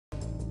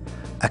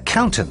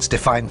Accountants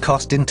define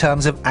cost in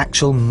terms of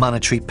actual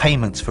monetary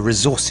payments for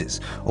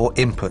resources or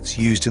inputs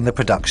used in the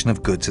production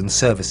of goods and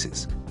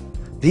services.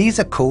 These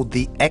are called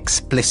the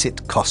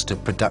explicit cost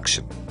of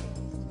production.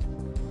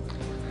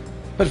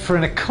 But for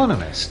an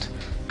economist,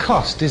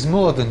 cost is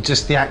more than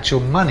just the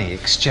actual money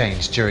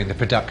exchanged during the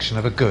production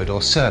of a good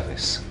or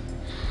service.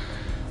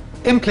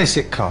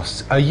 Implicit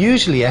costs are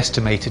usually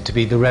estimated to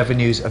be the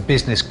revenues a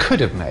business could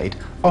have made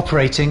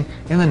operating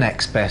in the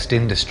next best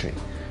industry.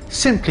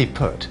 Simply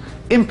put,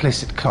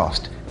 implicit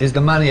cost is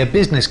the money a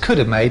business could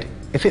have made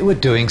if it were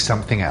doing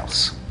something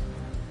else.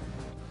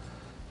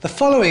 The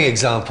following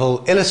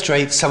example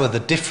illustrates some of the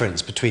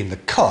difference between the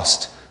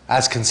cost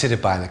as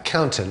considered by an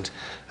accountant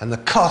and the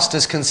cost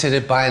as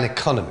considered by an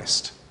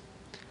economist.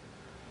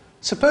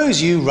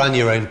 Suppose you run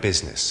your own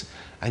business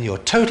and your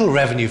total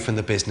revenue from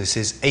the business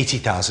is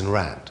 80,000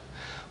 Rand,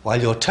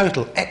 while your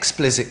total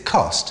explicit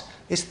cost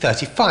is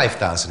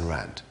 35,000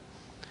 Rand.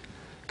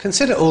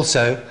 Consider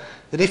also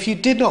that if you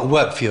did not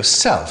work for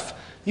yourself,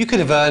 you could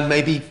have earned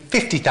maybe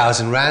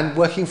 50,000 Rand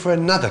working for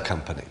another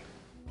company.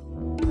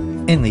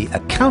 In the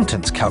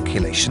accountant's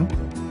calculation,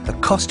 the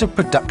cost of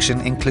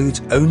production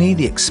includes only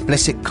the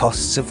explicit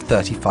costs of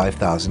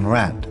 35,000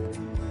 Rand.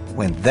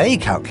 When they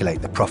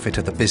calculate the profit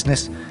of the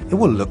business, it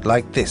will look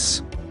like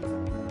this.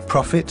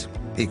 Profit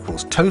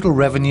equals total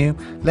revenue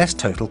less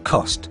total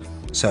cost.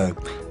 So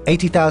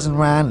 80,000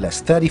 Rand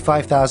less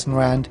 35,000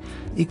 Rand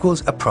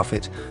equals a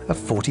profit of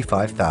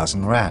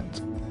 45,000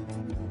 Rand.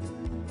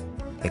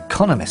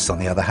 Economists, on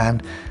the other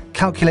hand,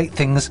 calculate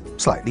things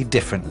slightly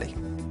differently.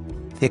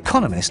 The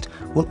economist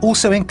will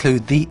also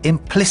include the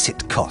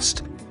implicit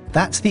cost.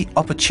 That's the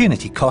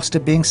opportunity cost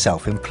of being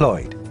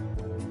self-employed.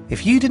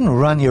 If you didn't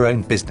run your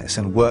own business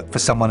and work for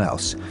someone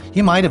else,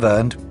 you might have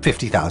earned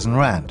 50,000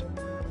 Rand.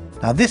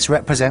 Now this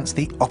represents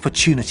the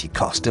opportunity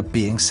cost of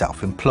being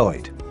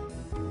self-employed.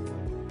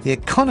 The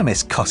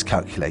economist's cost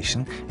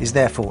calculation is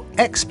therefore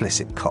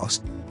explicit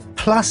cost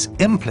plus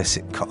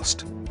implicit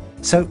cost.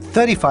 So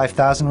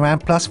 35,000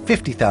 Rand plus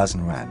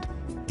 50,000 Rand,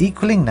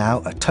 equaling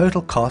now a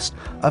total cost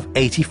of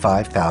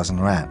 85,000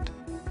 Rand.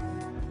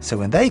 So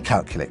when they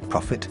calculate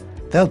profit,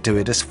 they'll do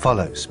it as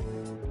follows.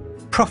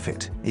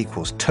 Profit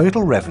equals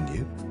total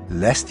revenue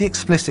less the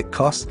explicit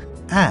costs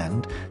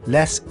and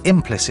less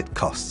implicit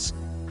costs.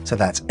 So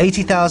that's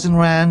 80,000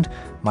 Rand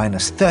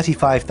minus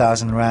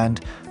 35,000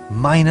 Rand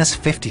minus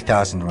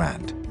 50,000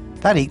 Rand.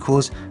 That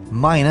equals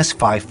minus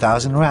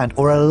 5,000 Rand,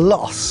 or a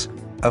loss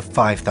of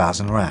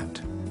 5,000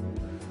 Rand.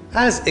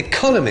 As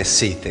economists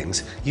see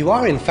things, you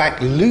are in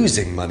fact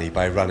losing money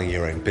by running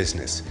your own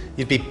business.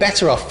 You'd be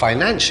better off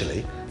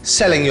financially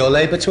selling your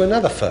labour to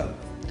another firm.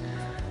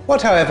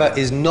 What, however,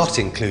 is not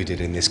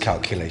included in this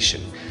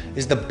calculation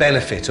is the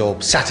benefit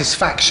or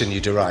satisfaction you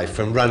derive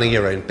from running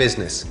your own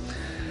business.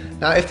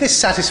 Now, if this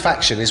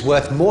satisfaction is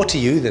worth more to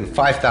you than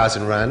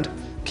 5,000 Rand,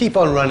 keep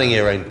on running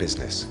your own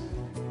business.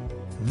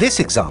 This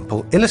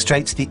example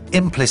illustrates the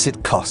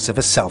implicit costs of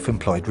a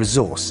self-employed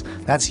resource.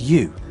 That's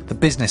you, the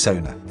business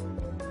owner.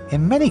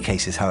 In many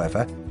cases,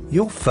 however,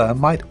 your firm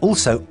might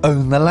also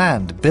own the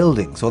land,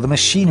 buildings, or the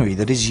machinery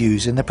that is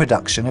used in the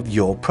production of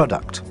your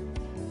product.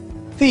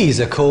 These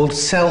are called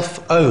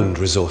self-owned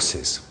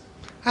resources.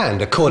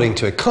 And according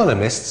to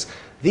economists,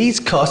 these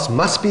costs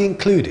must be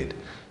included,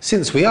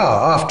 since we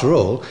are, after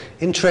all,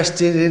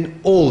 interested in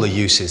all the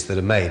uses that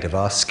are made of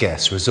our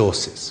scarce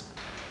resources.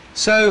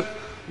 So,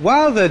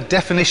 while the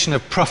definition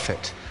of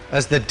profit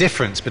as the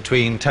difference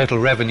between total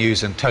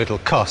revenues and total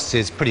costs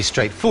is pretty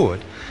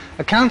straightforward,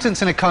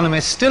 accountants and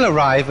economists still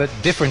arrive at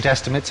different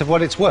estimates of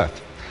what it's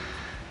worth.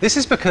 This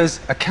is because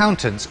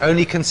accountants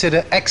only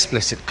consider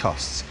explicit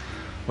costs,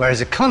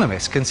 whereas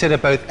economists consider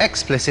both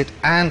explicit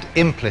and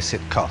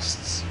implicit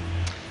costs.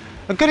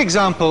 A good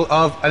example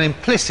of an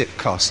implicit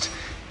cost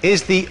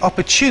is the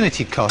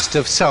opportunity cost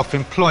of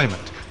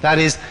self-employment. That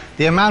is,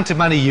 the amount of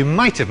money you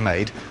might have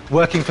made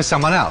working for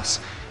someone else.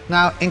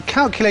 Now, in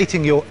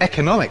calculating your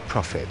economic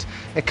profit,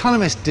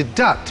 economists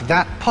deduct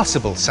that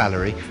possible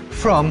salary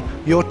from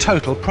your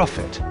total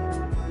profit.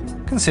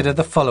 Consider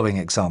the following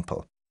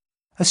example.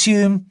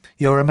 Assume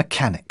you're a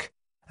mechanic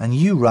and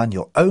you run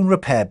your own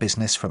repair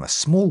business from a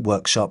small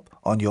workshop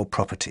on your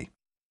property.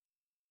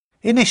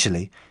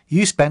 Initially,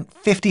 you spent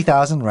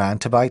 50,000 Rand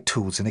to buy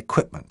tools and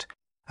equipment,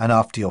 and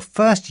after your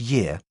first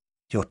year,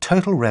 your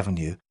total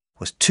revenue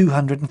was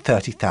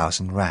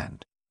 230,000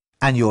 Rand,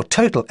 and your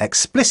total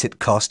explicit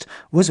cost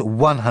was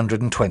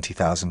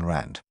 120,000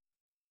 Rand.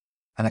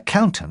 An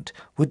accountant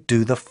would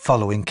do the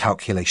following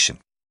calculation.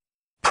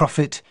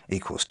 Profit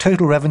equals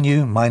total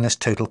revenue minus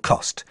total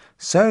cost.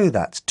 So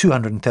that's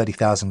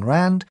 230,000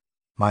 Rand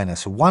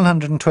minus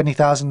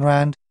 120,000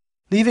 Rand,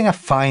 leaving a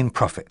fine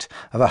profit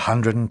of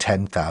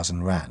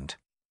 110,000 Rand.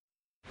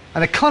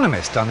 An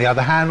economist, on the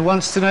other hand,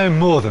 wants to know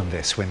more than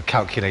this when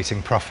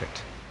calculating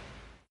profit.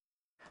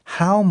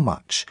 How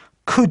much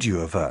could you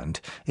have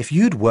earned if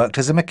you'd worked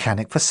as a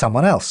mechanic for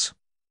someone else?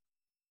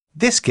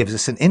 This gives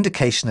us an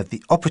indication of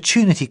the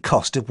opportunity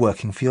cost of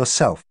working for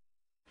yourself.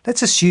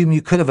 Let's assume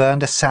you could have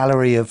earned a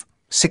salary of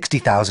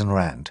 60,000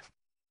 Rand.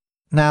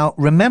 Now,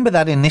 remember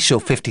that initial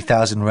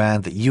 50,000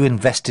 Rand that you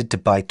invested to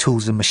buy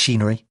tools and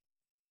machinery?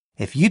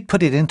 If you'd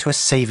put it into a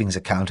savings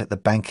account at the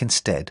bank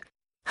instead,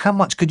 how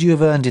much could you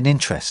have earned in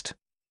interest?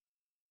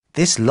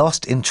 This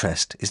lost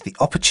interest is the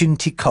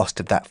opportunity cost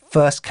of that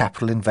first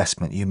capital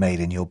investment you made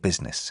in your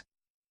business.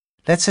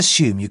 Let's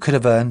assume you could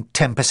have earned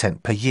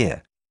 10% per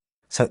year,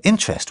 so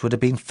interest would have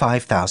been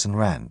 5,000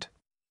 Rand.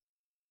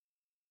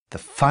 The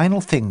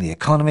final thing the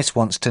economist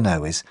wants to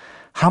know is,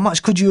 how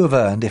much could you have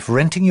earned if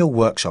renting your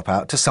workshop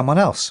out to someone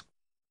else?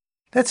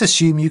 Let's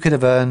assume you could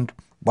have earned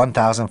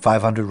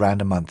 1,500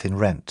 Rand a month in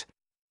rent.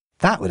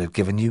 That would have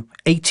given you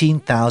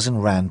 18,000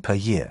 Rand per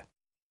year.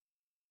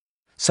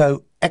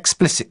 So,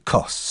 explicit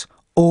costs,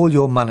 all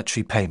your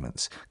monetary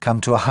payments,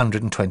 come to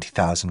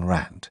 120,000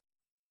 Rand.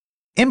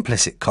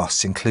 Implicit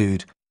costs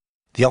include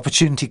the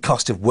opportunity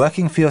cost of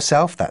working for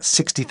yourself, that's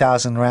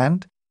 60,000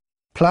 Rand,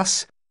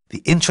 plus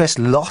the interest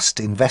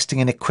lost investing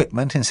in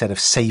equipment instead of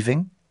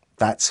saving,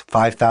 that's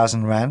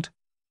 5,000 Rand,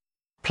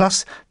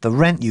 plus the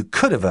rent you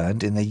could have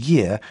earned in the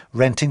year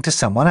renting to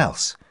someone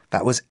else,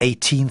 that was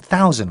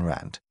 18,000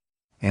 Rand.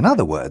 In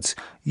other words,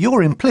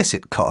 your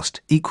implicit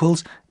cost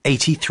equals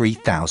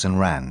 83,000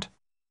 Rand.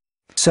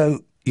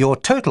 So your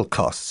total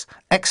costs,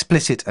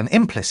 explicit and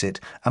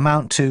implicit,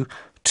 amount to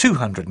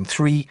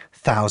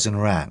 203,000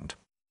 Rand.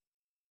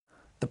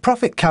 The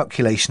profit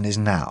calculation is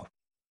now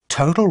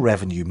total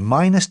revenue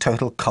minus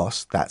total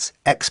cost, that's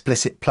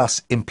explicit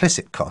plus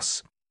implicit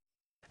costs.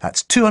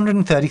 That's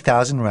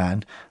 230,000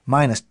 Rand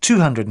minus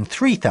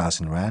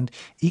 203,000 Rand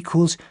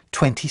equals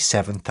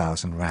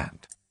 27,000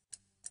 Rand.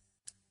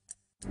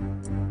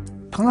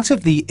 Part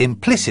of the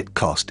implicit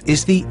cost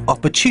is the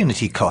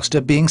opportunity cost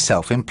of being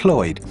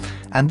self-employed,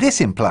 and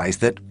this implies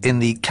that in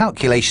the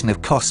calculation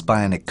of costs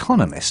by an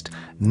economist,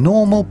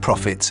 normal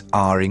profits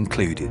are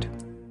included.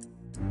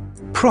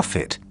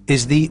 Profit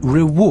is the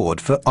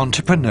reward for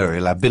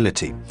entrepreneurial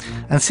ability,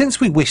 and since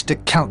we wish to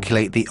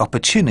calculate the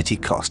opportunity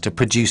cost of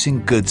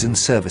producing goods and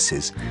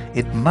services,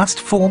 it must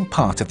form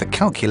part of the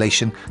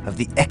calculation of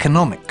the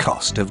economic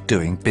cost of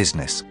doing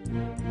business.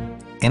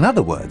 In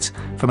other words,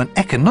 from an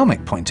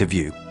economic point of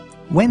view,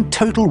 when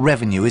total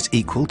revenue is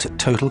equal to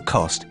total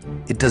cost,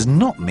 it does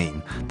not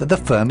mean that the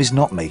firm is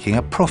not making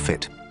a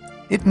profit.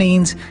 It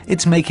means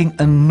it's making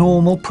a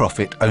normal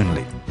profit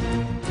only.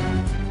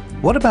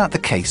 What about the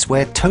case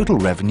where total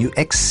revenue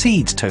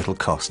exceeds total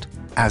cost,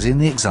 as in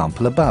the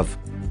example above?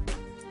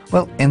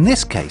 Well, in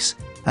this case,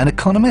 an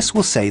economist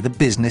will say the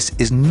business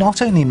is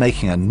not only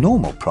making a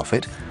normal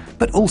profit,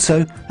 but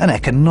also an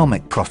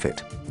economic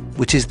profit,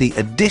 which is the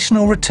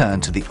additional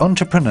return to the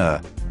entrepreneur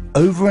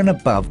over and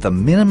above the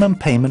minimum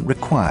payment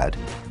required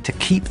to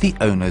keep the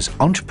owner's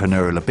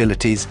entrepreneurial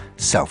abilities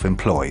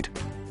self-employed.